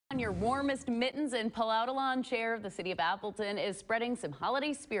your warmest mittens and pull out a lawn chair. The city of Appleton is spreading some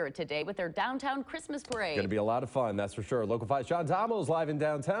holiday spirit today with their downtown Christmas parade. Going to be a lot of fun, that's for sure. Local 5's John Tomo is live in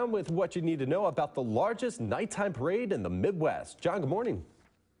downtown with what you need to know about the largest nighttime parade in the Midwest. John, good morning.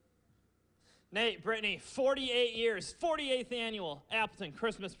 Nate, Brittany, 48 years, 48th annual Appleton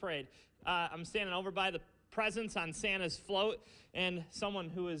Christmas Parade. I'm standing over by the presents on Santa's float and someone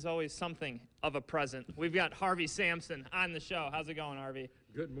who is always something of a present. We've got Harvey Sampson on the show. How's it going, Harvey?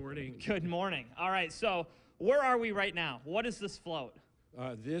 Good morning. Good morning. All right, so where are we right now? What is this float?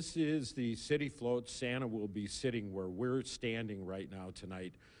 This is the city float. Santa will be sitting where we're standing right now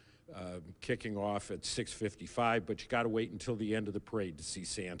tonight, kicking off at 6:55, but you got to wait until the end of the parade to see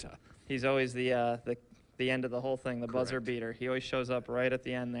Santa. He's always the end of the whole thing, the Correct. Buzzer beater. He always shows up right at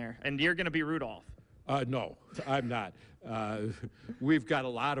the end there. And you're going to be Rudolph. No, I'm not. We've got a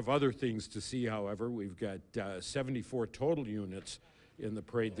lot of other things to see, however. We've got 74 total units in the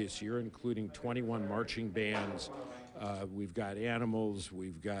parade this year, including 21 marching bands. We've got animals.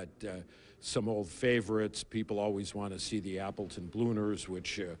 We've got some old favorites. People always want to see the Appleton Blooners,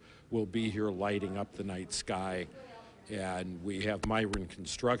 which will be here lighting up the night sky. And we have Myron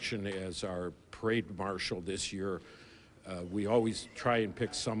Construction as our parade marshal this year. We always try and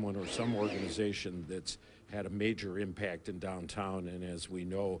pick someone or some organization that's had a major impact in downtown, and as we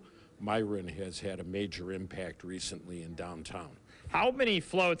know, Myron has had a major impact recently in downtown. How many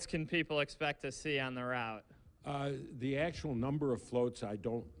floats can people expect to see on the route? The actual number of floats, I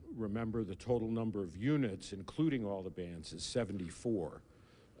don't remember. The total number of units, including all the bands, is 74.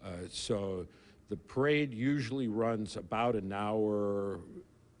 So the parade usually runs about an hour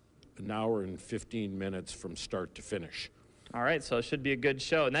and 15 minutes from start to finish. All right, so it should be a good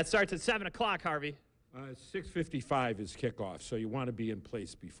show. And that starts at 7 o'clock, Harvey. 6:55 is kickoff, so you want to be in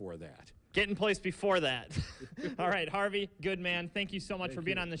place before that. Get in place before that. All right, Harvey, good man. Thank you so much for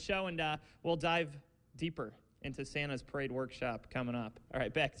being on the show, and we'll dive deeper into Santa's Parade Workshop coming up. All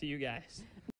right, back to you guys.